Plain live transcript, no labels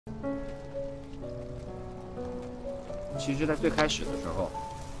其实，在最开始的时候，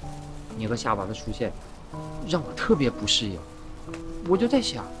你和夏娃的出现，让我特别不适应。我就在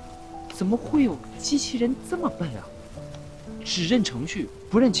想，怎么会有机器人这么笨啊？只认程序，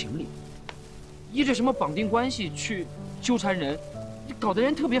不认情理，依着什么绑定关系去纠缠人，搞得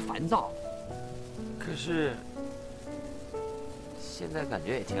人特别烦躁。可是，现在感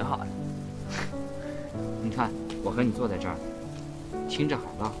觉也挺好的。你看，我和你坐在这儿，听着海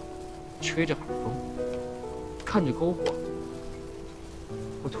浪，吹着海风，看着篝火，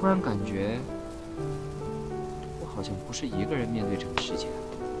我突然感觉，我好像不是一个人面对这个世界。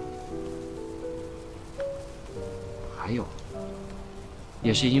还有，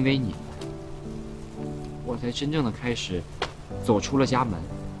也是因为你们，我才真正的开始走出了家门，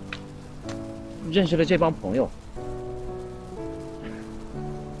认识了这帮朋友，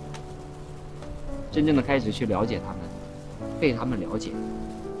真正的开始去了解他们，被他们了解，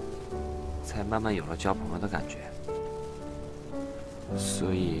才慢慢有了交朋友的感觉。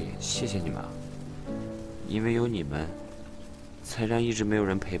所以谢谢你们啊，因为有你们，才让一直没有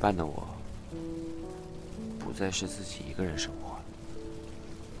人陪伴的我，不再是自己一个人生活。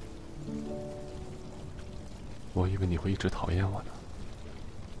我以为你会一直讨厌我呢。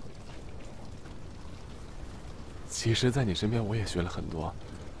其实，在你身边我也学了很多。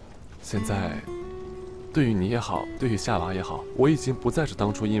现在，对于你也好，对于夏娃也好，我已经不再是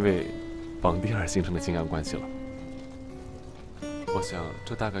当初因为绑定而形成的情感关系了。我想，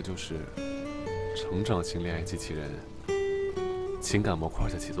这大概就是成长型恋爱机器人情感模块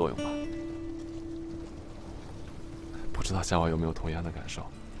在起作用吧。不知道夏娃有没有同样的感受？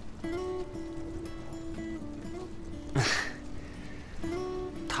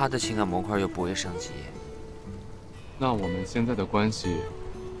他的情感模块又不会升级。那我们现在的关系，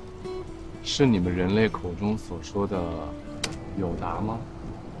是你们人类口中所说的友达吗？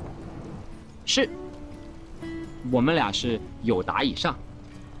是，我们俩是友达以上。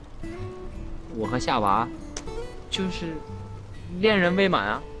我和夏娃，就是恋人未满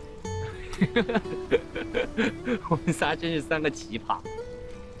啊。我们仨真是三个奇葩。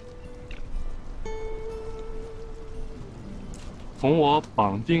从我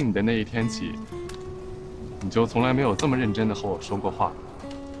绑定你的那一天起，你就从来没有这么认真的和我说过话。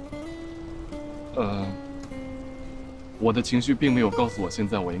我的情绪并没有告诉我现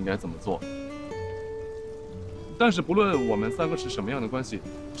在我应该怎么做。但是不论我们三个是什么样的关系，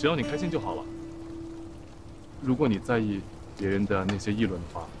只要你开心就好了。如果你在意别人的那些议论的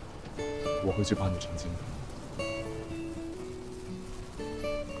话，我会去帮你澄清的。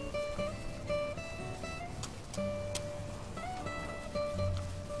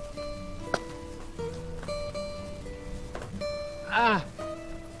哎，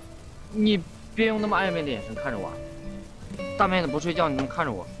你别用那么暧昧的眼神看着我。大妹子不睡觉，你这么看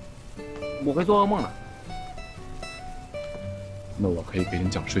着我，我会做噩梦的。那我可以给你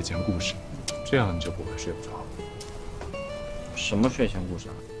讲睡前故事，这样你就不会睡不着了。什么睡前故事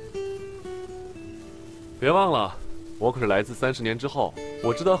啊？别忘了，我可是来自30年之后，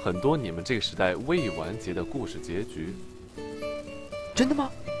我知道很多你们这个时代未完结的故事结局。真的吗？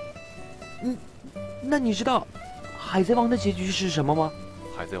那你知道海贼王的结局是什么吗？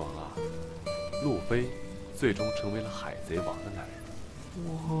海贼王啊，路飞最终成为了海贼王的男人。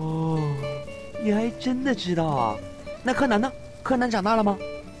哇，你还真的知道啊？那柯南呢？柯南长大了吗？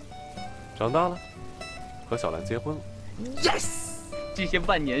长大了，和小兰结婚了。Yes， 这些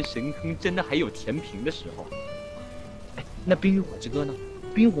万年神坑真的还有填平的时候。哎，那《冰与火之歌》呢？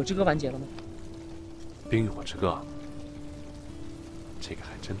《冰与火之歌》完结了吗？《冰与火之歌》，这个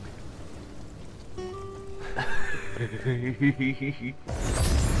还真没有。